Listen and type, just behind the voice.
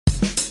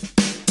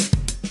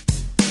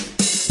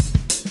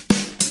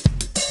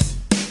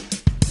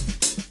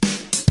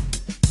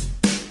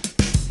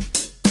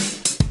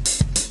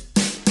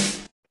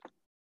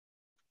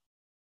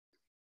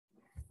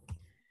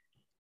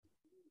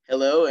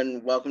Hello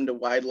and welcome to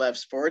Wide Left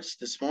Sports.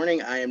 This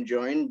morning I am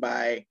joined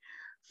by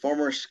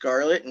former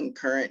Scarlet and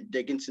current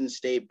Dickinson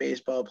State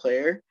baseball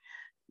player,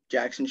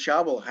 Jackson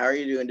Shaubel. How are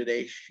you doing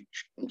today,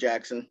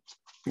 Jackson?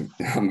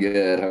 I'm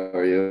good. How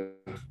are you?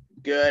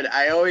 Good.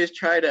 I always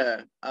try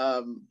to,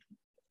 I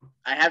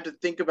have to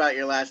think about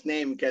your last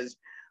name because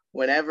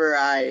whenever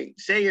I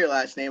say your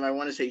last name, I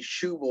want to say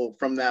Shaubel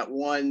from that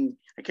one.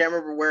 I can't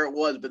remember where it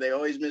was, but they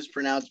always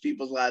mispronounce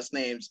people's last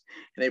names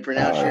and they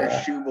pronounce your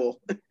Shaubel.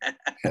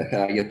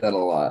 I get that a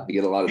lot. I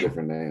get a lot of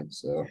different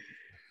names.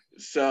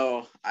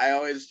 So I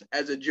always,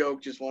 as a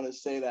joke, just want to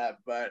say that.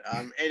 But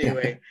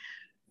anyway,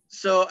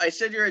 so I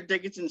said you're at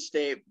Dickinson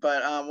State,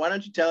 but why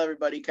don't you tell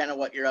everybody kind of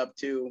what you're up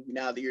to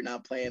now that you're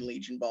not playing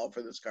Legion ball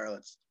for the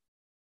Scarlets?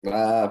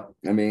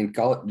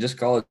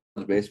 College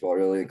baseball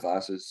really in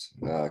classes.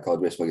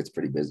 College baseball gets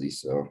pretty busy,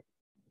 so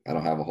I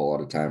don't have a whole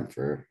lot of time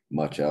for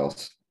much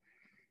else.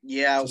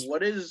 Yeah,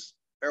 what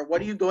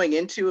are you going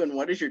into, and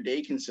what does your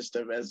day consist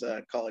of as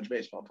a college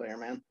baseball player,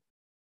 man?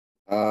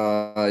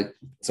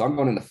 So I'm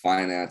going into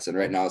finance, and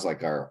right now is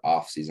like our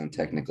off season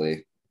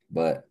technically,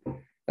 but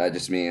that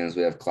just means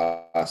we have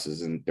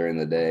classes during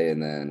the day,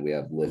 and then we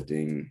have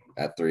lifting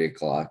at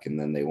 3:00, and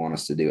then they want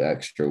us to do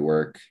extra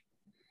work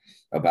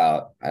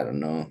about, I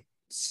don't know,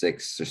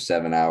 6 or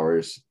 7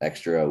 hours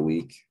extra a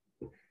week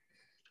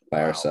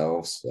by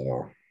ourselves.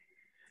 So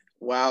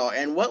wow.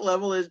 And what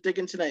level is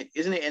Dickinson?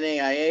 Isn't it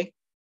NAIA?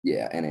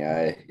 yeah,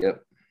 NAIA.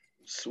 Yep.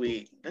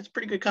 Sweet. That's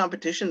pretty good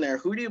competition there.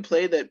 Who do you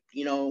play that,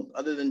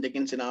 other than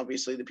Dickinson,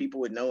 obviously the people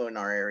would know in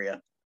our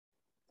area?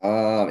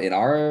 In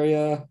our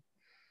area,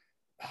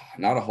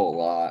 not a whole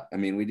lot. I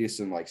mean, we do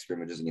some like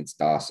scrimmages against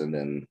Dawson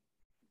and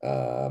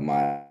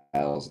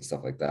Miles and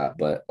stuff like that.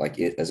 But like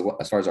as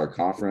far as our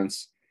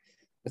conference,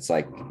 it's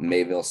like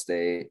Mayville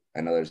State.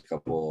 I know there's a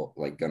couple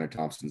like Gunnar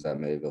Thompson's at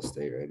Mayville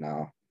State right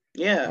now.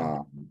 Yeah.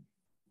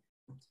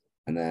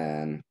 And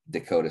then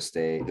Dakota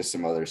State, just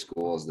some other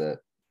schools that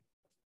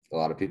a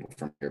lot of people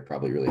from here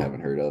probably really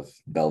haven't heard of.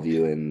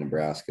 Bellevue in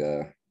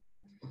Nebraska.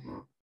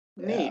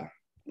 Neat.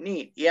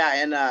 Yeah,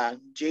 and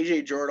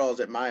JJ Jordal's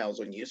at Miles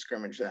when you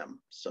scrimmage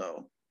them.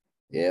 So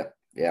yeah.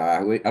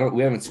 We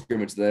haven't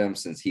scrimmaged them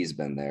since he's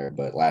been there,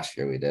 but last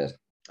year we did.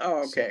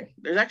 Oh, okay. So,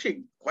 there's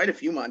actually quite a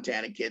few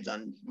Montana kids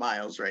on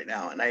Miles right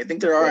now, and I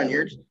think there are on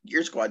your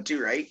squad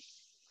too, right?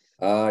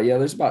 Yeah,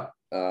 there's about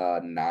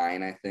 9,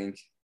 I think.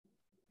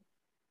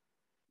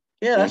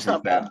 Yeah, that's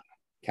not bad.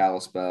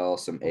 Kalispell,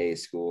 some A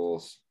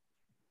schools.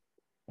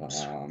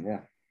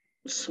 Yeah.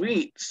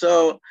 Sweet.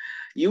 So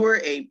you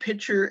were a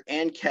pitcher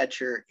and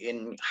catcher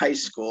in high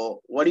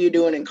school. What are you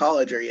doing in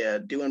college? Are you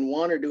doing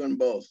one or doing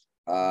both?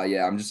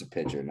 Yeah, I'm just a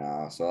pitcher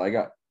now. So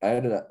I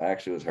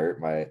actually was hurt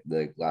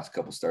the last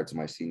couple starts of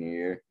my senior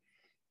year.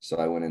 So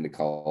I went into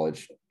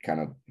college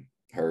kind of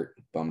hurt,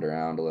 bummed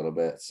around a little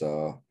bit.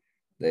 So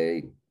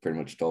they pretty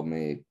much told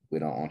me, we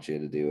don't want you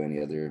to do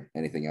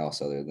anything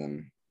else other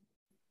than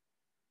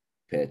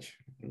pitch.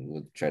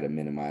 We'll try to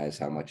minimize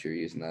how much you're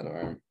using that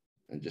arm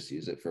and just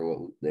use it for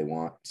what they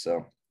want.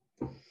 So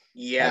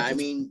yeah, I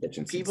mean,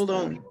 people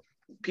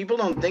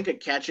don't think of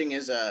catching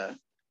as a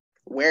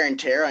wear and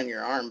tear on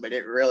your arm, but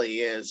it really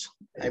is.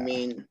 Yeah. I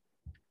mean,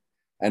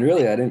 and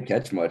really I didn't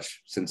catch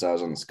much since I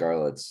was on the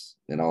Scarlets.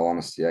 In all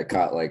honesty, I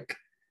caught like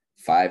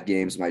 5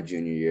 games my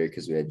junior year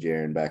because we had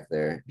Jaron back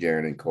there,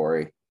 Jaron and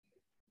Corey.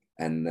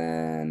 And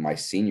then my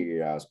senior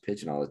year I was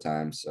pitching all the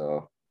time,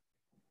 so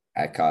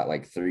I caught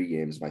like 3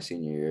 games my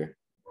senior year.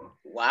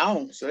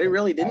 Wow. So they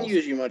really didn't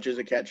use you much as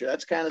a catcher.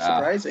 That's kind of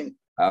surprising.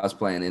 I was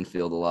playing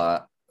infield a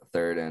lot,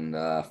 third and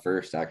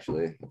first,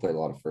 actually. I played a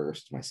lot of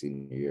first my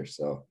senior year.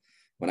 So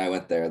when I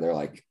went there, they're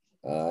like,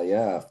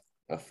 yeah,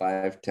 a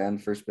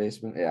 5'10" first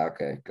baseman. Yeah,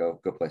 okay, go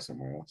play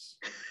somewhere else.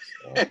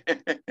 So.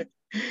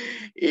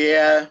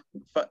 Yeah.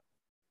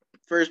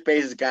 First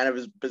base is kind of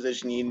a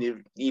position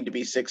you need to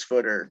be 6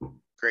 foot or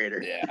greater.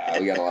 Yeah,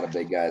 we got a lot of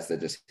big guys that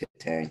just hit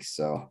tanks.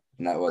 So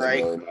and that wasn't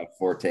really my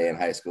forte in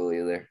high school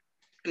either.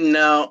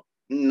 No,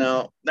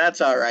 that's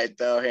all right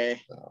though.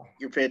 Hey,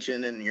 you're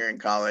pitching and you're in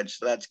college,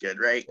 so that's good,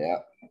 right?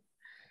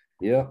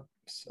 Yeah.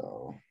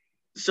 So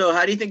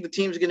how do you think the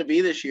team's going to be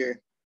this year?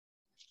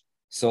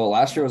 So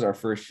last year was our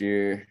first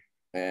year,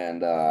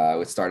 and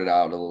we started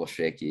out a little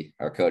shaky.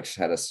 Our coach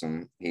had us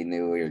he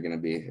knew we were going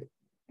to be.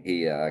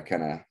 He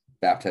kind of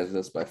baptized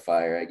us by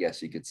fire, I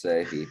guess you could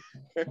say.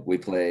 We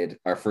played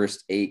our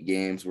first 8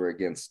 games were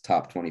against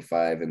top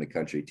 25 in the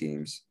country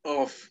teams.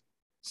 Oh.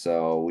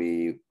 So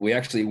we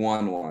actually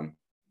won one,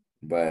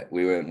 but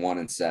we went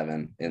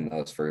 1-7 in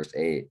those first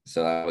 8.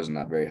 So that was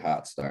not a very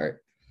hot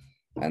start.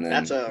 And then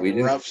that's a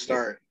rough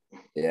start.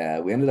 Yeah,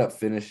 we ended up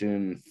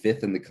finishing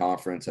 5th in the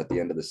conference at the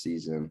end of the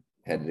season,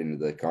 headed into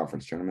the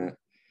conference tournament,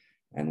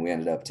 and we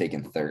ended up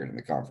taking 3rd in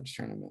the conference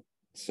tournament.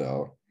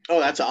 So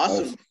that's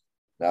awesome.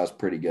 That was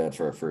pretty good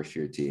for a first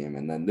year team.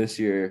 And then this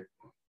year,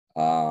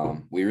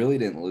 we really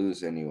didn't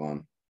lose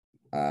anyone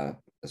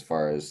as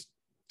far as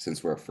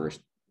since we're a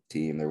first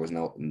team. There was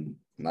not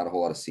a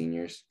whole lot of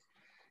seniors.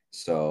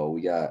 So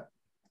we got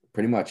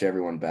pretty much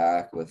everyone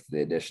back with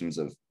the additions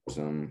of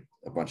some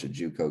a bunch of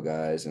JUCO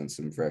guys and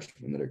some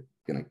freshmen that are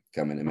going to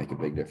come in and make a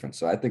big difference.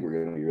 So I think we're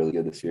going to be really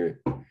good this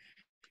year.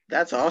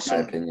 That's In my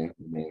awesome. opinion,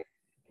 I mean,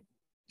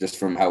 just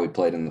from how we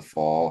played in the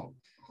fall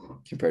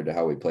compared to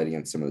how we played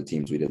against some of the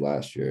teams we did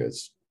last year,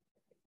 it's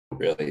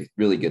really,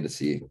 really good to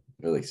see.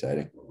 Really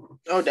exciting.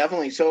 Oh,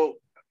 definitely. So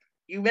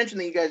you mentioned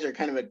that you guys are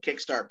kind of a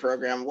kickstart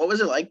program. What was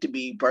it like to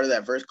be part of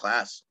that first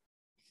class?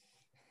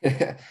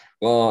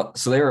 Well,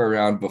 so they were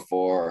around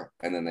before,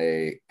 and then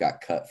they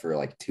got cut for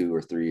like 2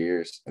 or 3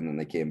 years, and then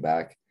they came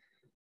back.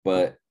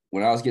 But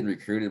when I was getting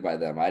recruited by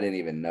them, I didn't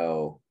even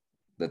know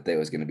that they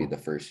was going to be the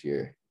first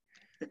year.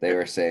 They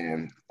were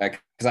saying, because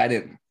I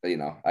didn't,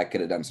 I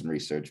could have done some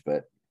research,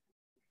 but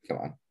come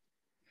on,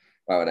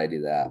 why would I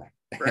do that?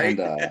 Right?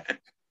 And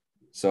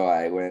so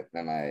I went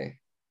and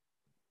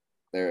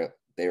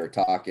they were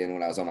talking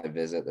when I was on my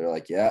visit. They're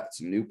like, yeah,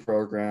 it's a new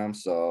program.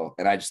 So,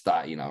 and I just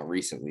thought,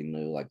 recently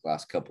knew, like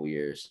last couple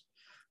years.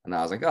 And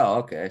I was like, oh,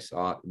 okay.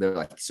 So they're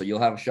like, so you'll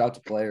have a shot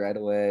to play right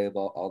away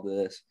about all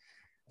this.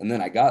 And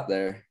then I got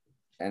there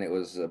and it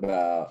was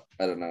about,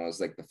 I don't know, it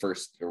was like the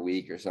first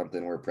week or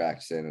something. We're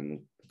practicing. And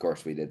of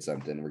course we did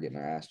something. We're getting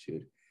our ass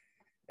chewed.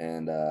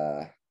 And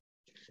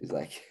he's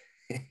like,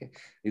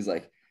 he's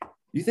like,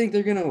 you think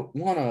they're going to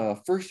want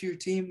a first year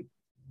team?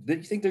 Do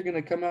you think they're going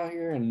to come out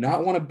here and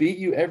not want to beat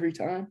you every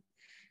time?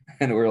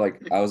 And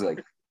I was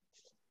like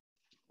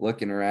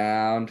looking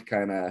around,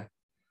 kind of,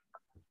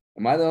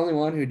 am I the only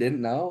one who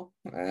didn't know?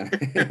 And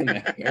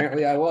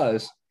apparently I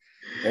was.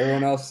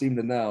 Everyone else seemed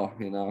to know,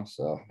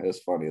 so it was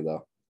funny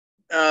though.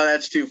 Oh,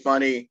 that's too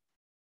funny.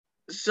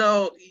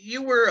 So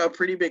you were a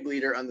pretty big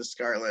leader on the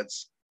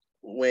Scarlets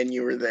when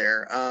you were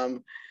there.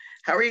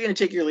 How are you going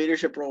to take your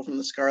leadership role from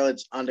the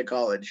Scarlets onto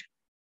college?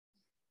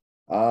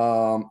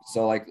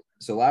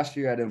 So last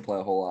year I didn't play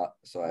a whole lot,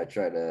 so I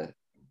try to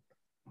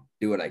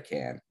do what I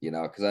can,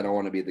 because I don't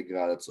want to be the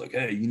guy that's like,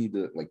 hey, you need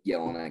to like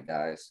yelling at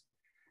guys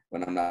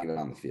when I'm not even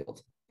on the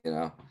field,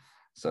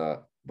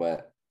 So,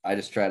 but I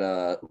just try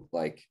to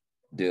like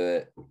do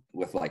it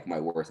with like my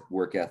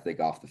work ethic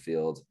off the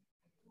field.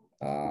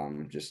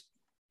 Just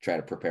try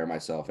to prepare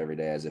myself every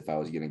day as if I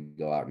was going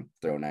to go out and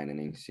throw 9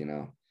 innings,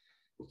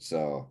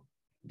 So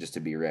just to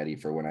be ready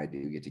for when I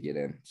do get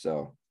in.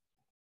 So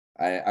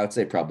I would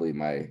say probably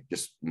my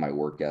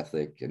work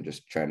ethic and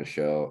just trying to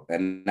show.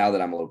 And now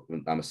that I'm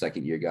a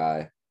second year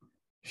guy,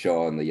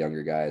 showing the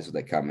younger guys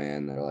that come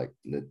in, they're like,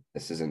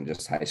 this isn't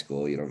just high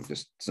school.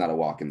 It's not a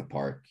walk in the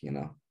park,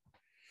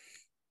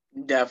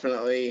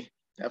 Definitely.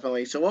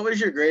 So what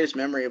was your greatest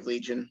memory of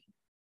Legion?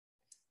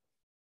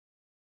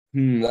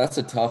 That's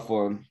a tough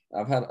one.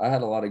 I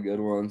had a lot of good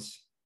ones.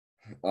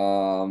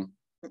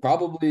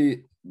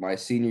 Probably my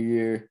senior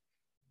year,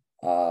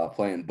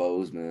 playing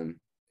Bozeman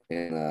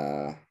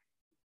in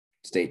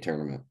state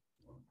tournament.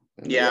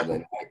 And Yeah.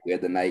 we had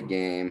the night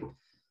game,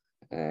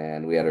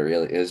 and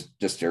it was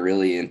just a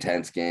really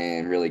intense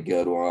game, really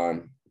good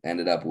one.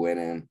 Ended up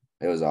winning.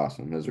 It was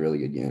awesome. It was a really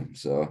good game.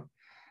 So,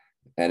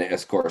 and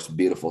it's of course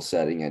beautiful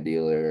setting at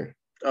Dealer.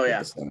 Oh yeah.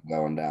 The sun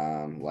going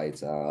down,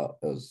 lights out.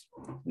 It was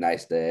a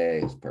nice day.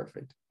 It was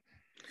perfect.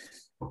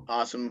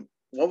 Awesome.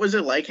 What was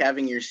it like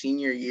having your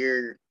senior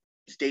year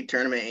state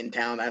tournament in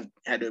town? That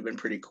had to have been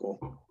pretty cool.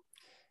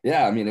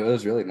 Yeah, I mean, it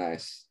was really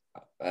nice.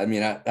 I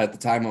mean, at the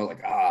time, I was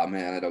like, oh,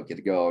 man, I don't get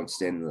to go and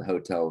stand in the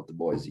hotel with the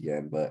boys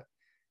again. But,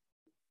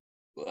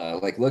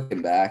 like,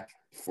 looking back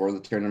for the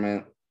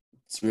tournament,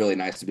 it's really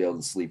nice to be able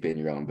to sleep in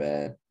your own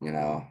bed,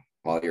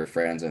 all your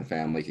friends and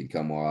family can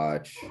come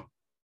watch.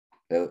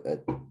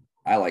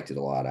 I liked it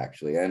a lot,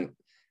 actually. And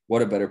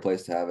what a better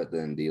place to have it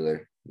than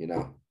Dealer,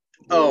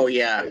 Oh,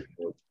 yeah.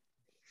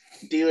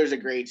 Dealer's a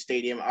great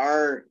stadium.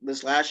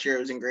 This last year it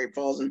was in Great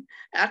Falls, and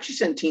actually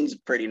Centene's a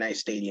pretty nice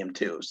stadium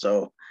too.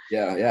 So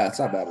yeah, it's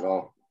not bad at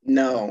all.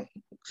 No,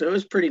 so it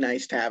was pretty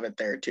nice to have it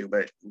there too,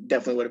 but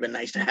definitely would have been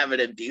nice to have it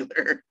at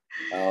Dealer.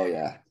 Oh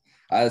yeah,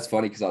 it's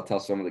funny because I'll tell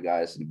some of the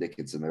guys in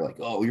Dickinson, they're like,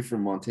 "Oh, you're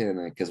from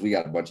Montana," because we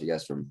got a bunch of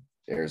guys from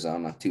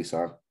Arizona,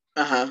 Tucson.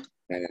 Uh-huh.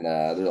 And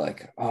they're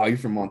like, "Oh, you're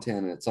from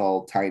Montana. It's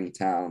all tiny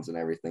towns and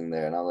everything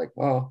there." And I'm like,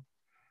 "Well,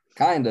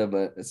 kind of,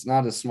 but it's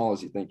not as small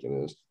as you think it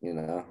is,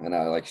 And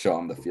I like show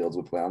them the fields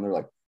we play on. They're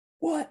like,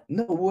 "What?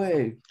 No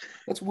way!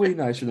 That's way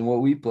nicer than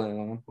what we play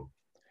on."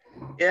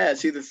 Yeah.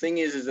 See, the thing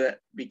is that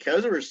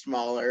because we're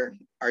smaller,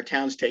 our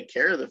towns take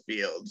care of the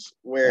fields,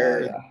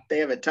 where they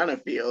have a ton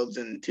of fields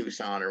in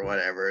Tucson or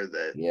whatever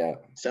that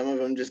some of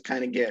them just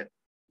kind of get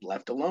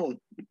left alone.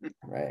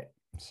 Right.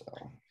 So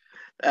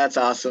that's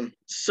awesome.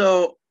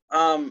 So,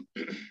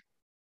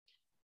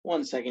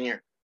 one second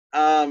here.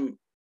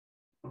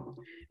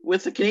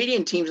 With the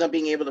Canadian teams not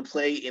being able to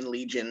play in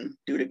Legion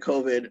due to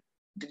COVID,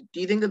 do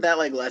you think that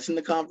like lessened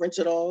the conference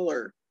at all,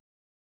 or?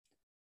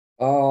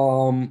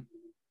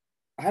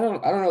 I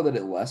don't know that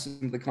it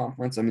lessened the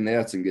conference. I mean, they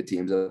had some good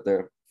teams out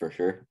there for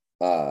sure.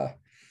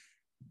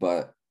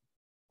 But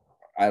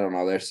I don't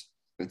know.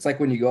 It's like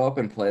when you go up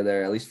and play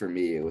there, at least for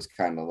me, it was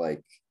kind of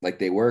like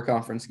they were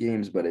conference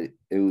games, but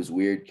it was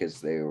weird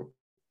because they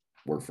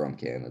were from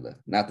Canada.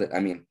 Not that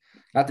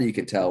you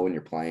can tell when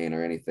you're playing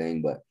or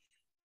anything, but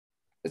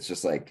it's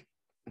just like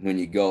when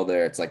you go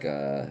there, it's like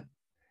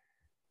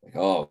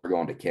oh, we're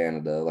going to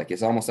Canada. Like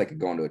it's almost like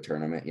going to a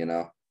tournament, you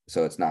know?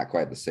 So it's not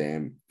quite the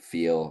same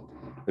feel.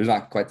 There's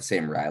not quite the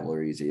same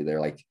rivalries either.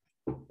 Like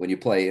when you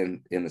play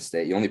in the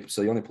state, you only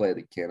play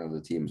the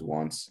Canada teams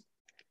once.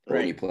 But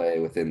when you play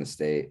within the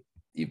state,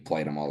 you've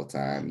played them all the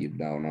time. You've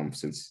known them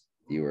since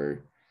you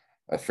were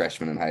a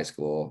freshman in high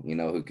school. You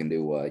know who can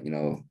do what, you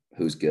know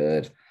who's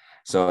good.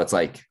 So it's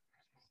like,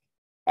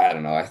 I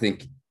don't know. I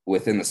think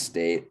within the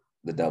state,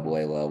 the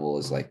AA level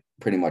is like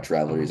pretty much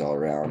rivalries all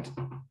around.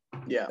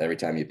 Yeah. Every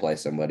time you play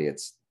somebody,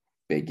 it's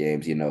big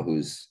games. You know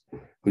who's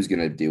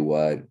gonna do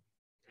what.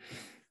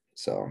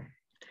 So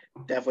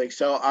definitely.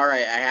 So all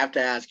right, I have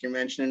to ask. You're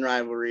mentioning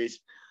rivalries.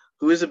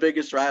 Who is the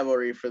biggest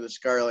rivalry for the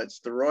Scarlets,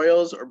 the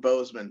Royals or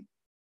Bozeman?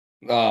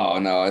 Oh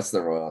no, it's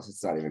the Royals.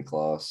 It's not even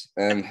close.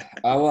 And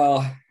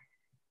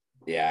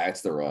yeah,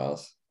 it's the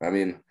Royals. I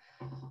mean,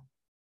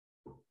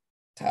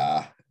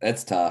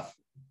 it's tough.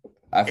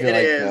 I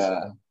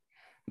feel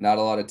not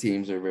a lot of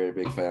teams are a very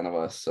big fan of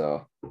us.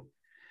 So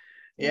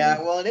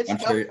yeah, well, and it's I'm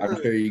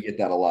sure you get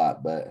that a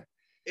lot, but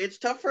it's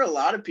tough for a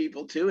lot of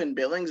people too in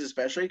Billings,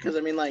 especially because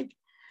I mean, like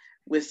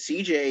with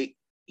CJ,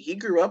 he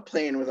grew up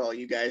playing with all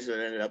you guys that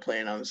ended up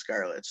playing on the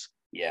Scarlets.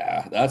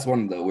 Yeah, that's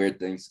one of the weird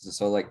things.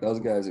 So like those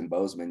guys in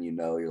Bozeman, you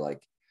know, you're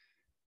like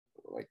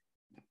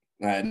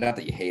not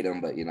that you hate them,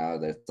 but you know,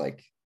 that's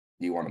like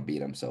you want to beat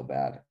them so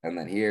bad. And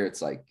then here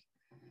it's like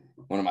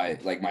one of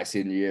my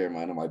senior year,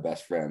 one of my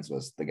best friends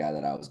was the guy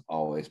that I was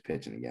always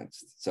pitching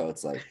against. So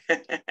it's like,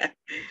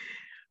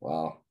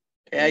 well,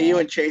 yeah, you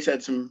and Chase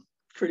had some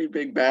pretty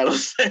big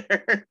battles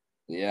there.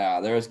 Yeah,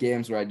 there was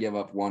games where I'd give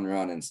up one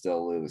run and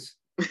still lose.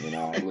 You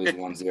know, I'd lose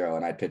 1-0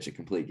 and I'd pitch a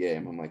complete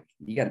game. I'm like,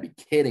 you got to be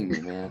kidding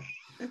me, man.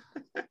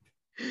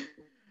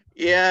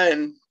 Yeah,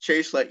 and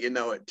Chase let you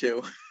know it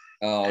too.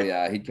 Oh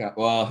yeah,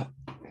 well,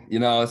 you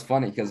know, it's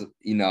funny because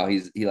you know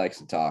he likes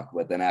to talk,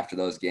 but then after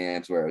those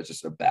games where it was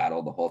just a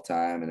battle the whole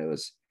time and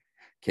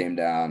came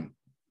down.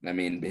 I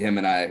mean, him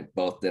and I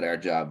both did our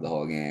job the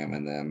whole game,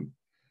 and then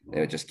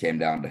it just came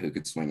down to who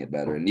could swing it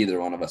better, and neither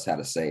one of us had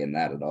a say in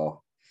that at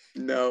all.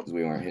 No, because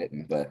we weren't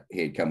hitting, but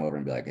he'd come over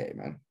and be like, "Hey,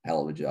 man,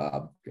 hell of a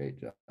job, great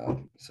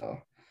job." So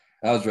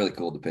that was really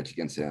cool to pitch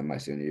against him my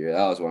senior year.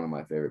 That was one of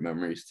my favorite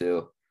memories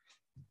too.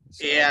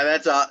 So. Yeah,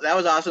 that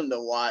was awesome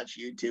to watch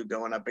you two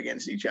going up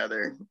against each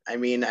other. I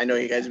mean, I know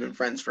you guys have been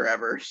friends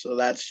forever, so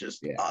that's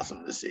just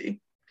awesome to see.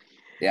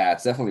 Yeah,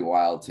 it's definitely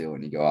wild too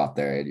when you go out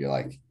there and you're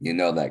like, you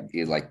know that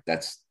he's like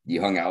you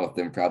hung out with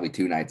him probably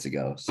 2 nights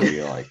ago, so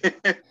you're like.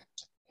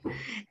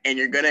 And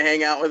you're gonna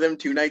hang out with him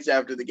 2 nights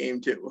after the game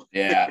too.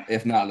 Yeah,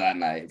 if not that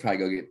night, probably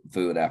go get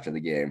food after the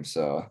game.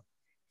 So.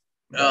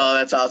 Oh,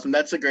 that's awesome.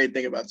 That's the great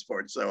thing about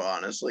sports, though,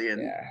 honestly.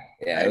 And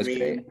yeah, it was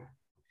great.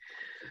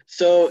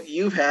 So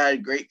you've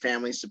had great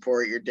family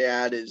support. Your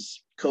dad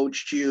has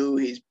coached you.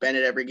 He's been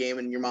at every game,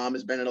 and your mom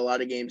has been at a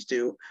lot of games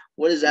too.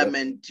 What has that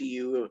meant to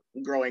you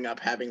growing up,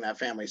 having that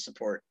family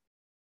support?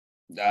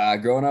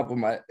 Growing up with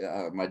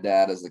my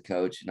dad as the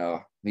coach, you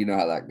know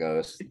how that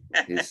goes.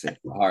 He's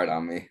hard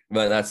on me,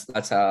 but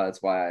that's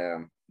why I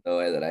am the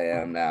way that I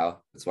am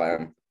now. That's why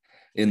I'm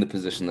in the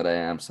position that I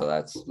am. So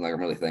I'm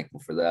really thankful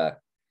for that.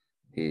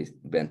 He's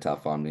been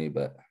tough on me,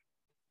 but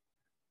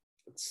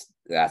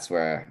that's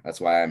why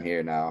I'm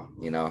here now.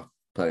 You know,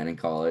 playing in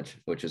college,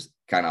 which is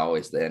kind of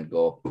always the end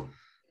goal.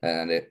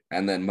 And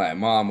then my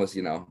mom was,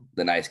 you know,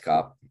 the nice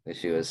cop.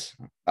 She was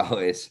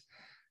always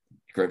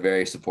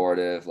very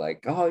supportive,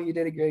 like, "Oh, you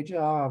did a great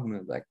job," and I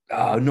was like,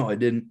 "Oh no, I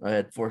didn't. I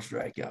had 4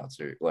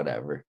 strikeouts or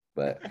whatever."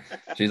 But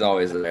she's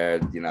always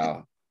there, you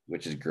know,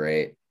 which is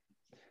great.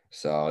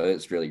 So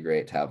it's really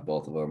great to have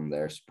both of them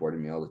there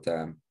supporting me all the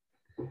time.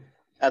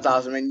 That's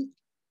awesome. And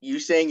you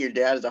saying your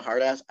dad is a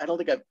hard ass, I don't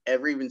think I've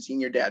ever even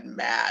seen your dad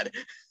mad.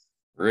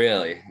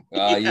 Really?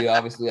 You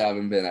obviously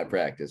haven't been at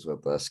practice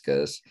with us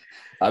because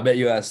I bet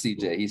you asked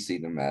CJ, he's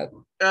seen him mad.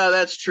 Oh,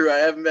 that's true. I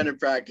haven't been at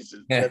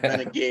practices, but I've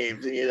been at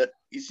games. And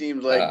he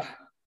seems like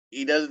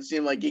he doesn't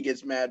seem like he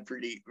gets mad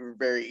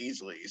very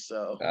easily.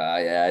 So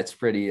yeah, it's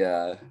pretty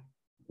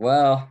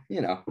well,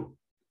 you know.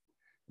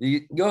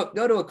 You go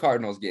to a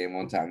Cardinals game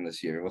one time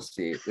this year. We'll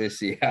see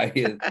how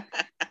he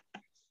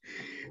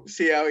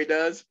see how he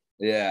does.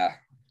 Yeah,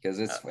 because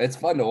it's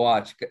fun to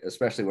watch,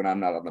 especially when I'm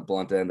not on the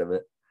blunt end of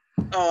it.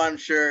 Oh, I'm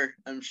sure.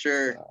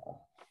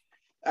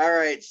 All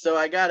right, so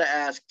I gotta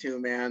ask too,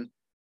 man.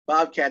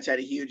 Bobcats had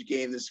a huge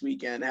game this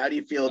weekend. How do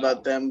you feel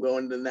about them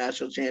going to the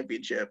national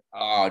championship?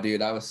 Oh,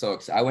 dude, I was so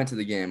excited. I went to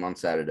the game on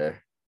Saturday.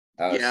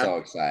 I was so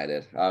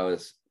excited.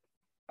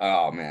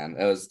 Oh man,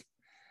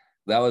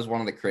 that was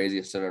one of the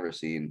craziest I've ever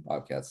seen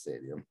Bobcat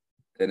Stadium,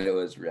 and it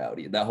was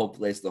rowdy. That whole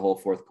place, the whole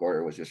fourth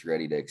quarter was just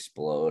ready to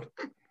explode.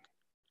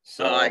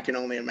 So I can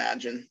only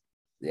imagine.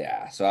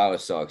 Yeah, so I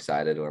was so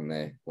excited when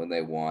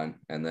they won,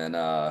 and then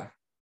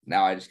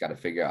now I just got to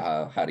figure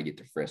out how to get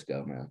to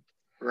Frisco, man.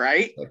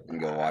 Right? So I can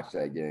go watch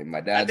that game.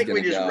 My dad's I think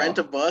we just rent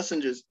a bus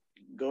and just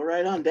go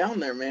right on down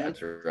there, man.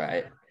 That's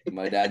right.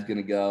 My dad's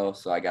gonna go,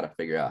 so I got to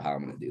figure out how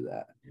I'm gonna do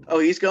that. Oh,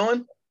 he's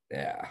going?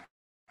 Yeah.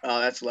 Oh,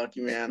 that's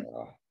lucky, man.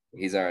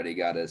 he's already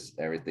got his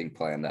everything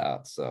planned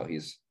out, so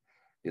he's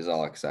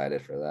all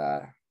excited for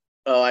that.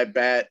 Oh, I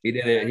bet. He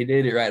did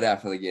it right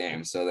after the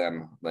game. So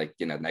then, like,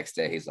 next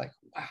day he's like,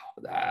 wow,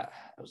 that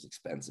was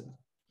expensive.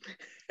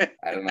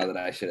 I don't know that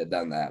I should have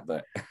done that,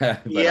 but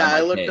Yeah, I'm I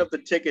like, looked hey. up the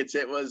tickets.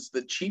 It was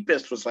the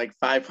cheapest was like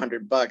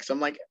 $500. I'm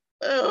like,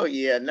 oh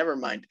yeah, never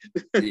mind.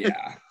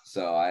 Yeah.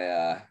 So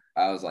I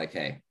was like,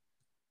 hey,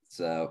 it's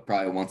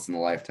probably once in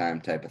a lifetime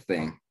type of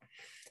thing.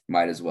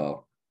 Might as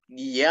well.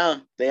 Yeah,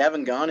 they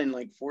haven't gone in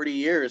like 40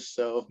 years,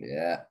 so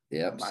Yeah.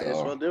 Yep. might as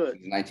well do it.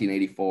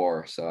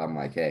 1984. So I'm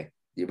like, hey,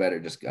 you better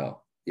just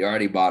go. You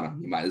already bought them.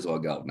 You might as well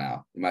go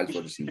now. You might as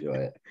well just enjoy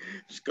it.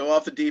 Just go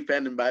off the deep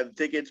end and buy the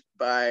tickets,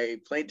 buy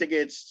plane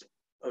tickets,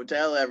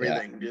 hotel,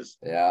 everything.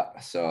 Yeah.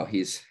 So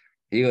he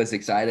was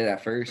excited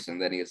at first,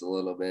 and then he was a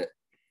little bit,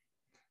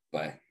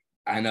 but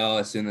I know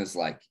as soon as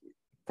like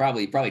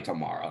probably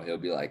tomorrow he'll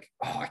be like,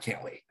 oh, I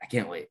can't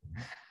wait.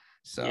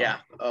 So yeah.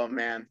 Oh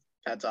man,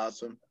 that's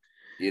awesome.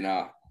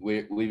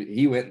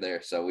 he went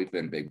there, so we've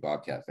been big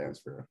Bobcat fans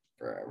for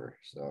forever.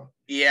 So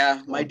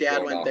yeah, my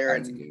dad went there,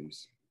 and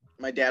games.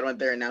 My dad went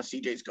there, and now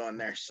CJ's going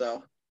there.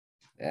 So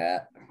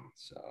yeah,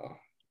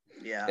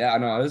 yeah, I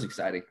know it was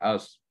exciting. I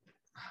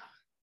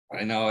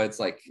know it's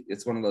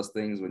one of those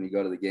things when you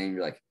go to the game,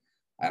 you're like,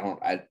 I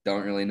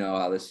don't really know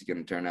how this is going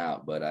to turn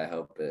out, but I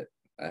hope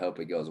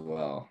it goes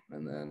well.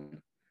 And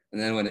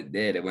then when it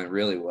did, it went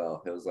really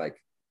well. It was like,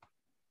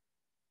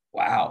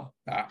 wow,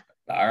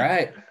 all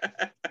right.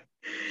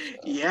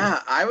 Yeah,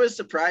 I was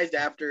surprised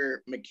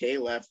after McKay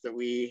left that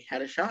we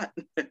had a shot.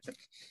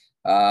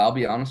 I'll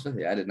be honest with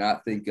you. I did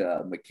not think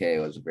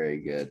McKay was a very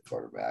good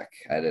quarterback.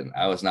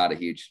 I was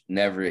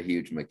never a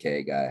huge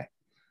McKay guy.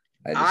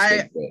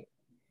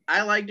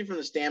 I liked it from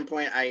the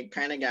standpoint. I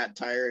kind of got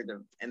tired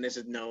of, and this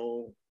is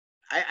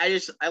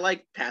I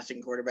like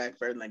passing quarterbacks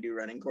better than I do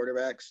running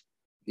quarterbacks.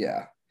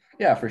 Yeah,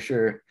 for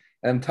sure.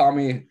 And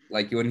Tommy,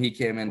 like when he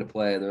came into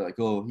play, they're like,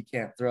 oh, he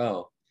can't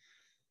throw.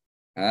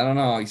 I don't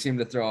know. He seemed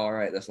to throw all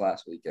right this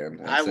last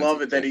weekend. I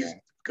love it that he's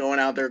going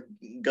out there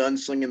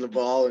gunslinging the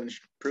ball and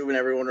proving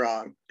everyone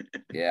wrong.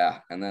 Yeah,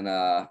 and then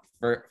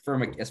for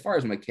as far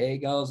as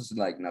McKay goes, it's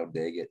like no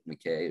dig at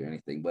McKay or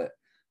anything, but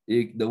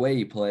the way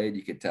he played,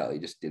 you could tell he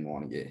just didn't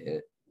want to get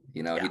hit.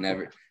 He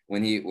never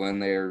when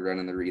they were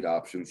running the read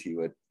options, he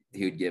would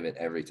give it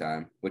every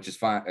time, which is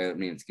fine. I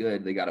mean, it's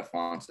good. They got a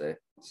Fonse,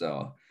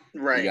 so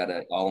right. You got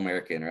an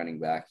All-American running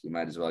back. You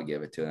might as well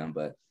give it to him,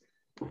 but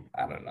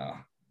I don't know.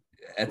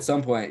 At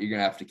some point, you're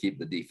gonna have to keep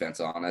the defense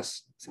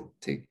honest,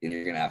 and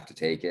you're gonna have to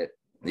take it,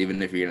 even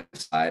if you're gonna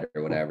slide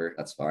or whatever.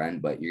 That's fine,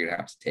 but you're gonna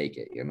have to take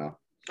it.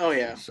 Oh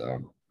yeah.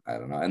 So I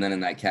don't know. And then in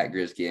that Cat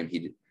Grizz game,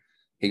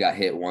 he got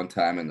hit one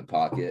time in the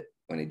pocket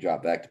when he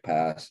dropped back to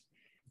pass,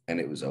 and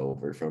it was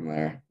over from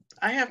there.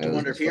 I have to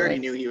wonder if he already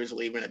knew he was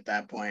leaving at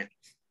that point.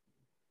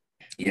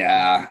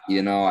 Yeah,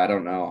 I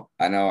don't know.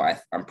 I know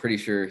I'm pretty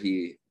sure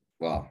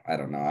I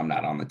don't know. I'm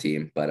not on the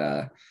team,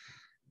 but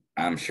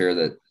I'm sure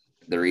that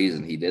the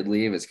reason he did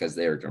leave is because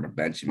they were going to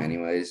bench him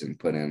anyways and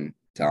put in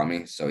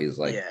Tommy. So he's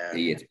like,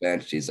 He gets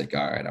benched. He's like,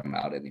 all right, I'm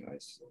out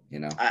anyways,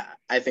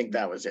 I think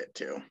that was it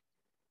too.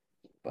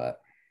 But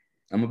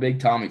I'm a big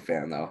Tommy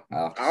fan though.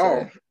 I'll have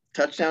to say.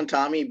 Touchdown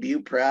Tommy, be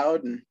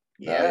proud. And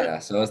yeah.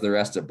 So is the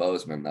rest of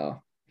Bozeman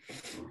though.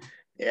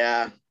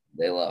 Yeah.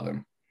 They love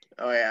him.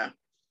 Oh yeah.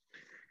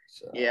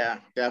 So. Yeah,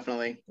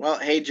 definitely. Well,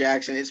 hey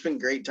Jackson, it's been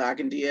great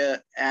talking to you.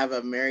 Have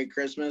a Merry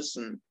Christmas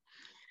and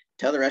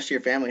tell the rest of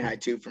your family hi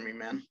too for me,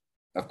 man.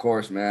 Of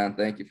course, man.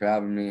 Thank you for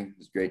having me.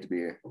 It's great to be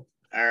here.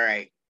 All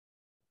right.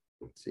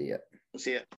 See ya. See ya.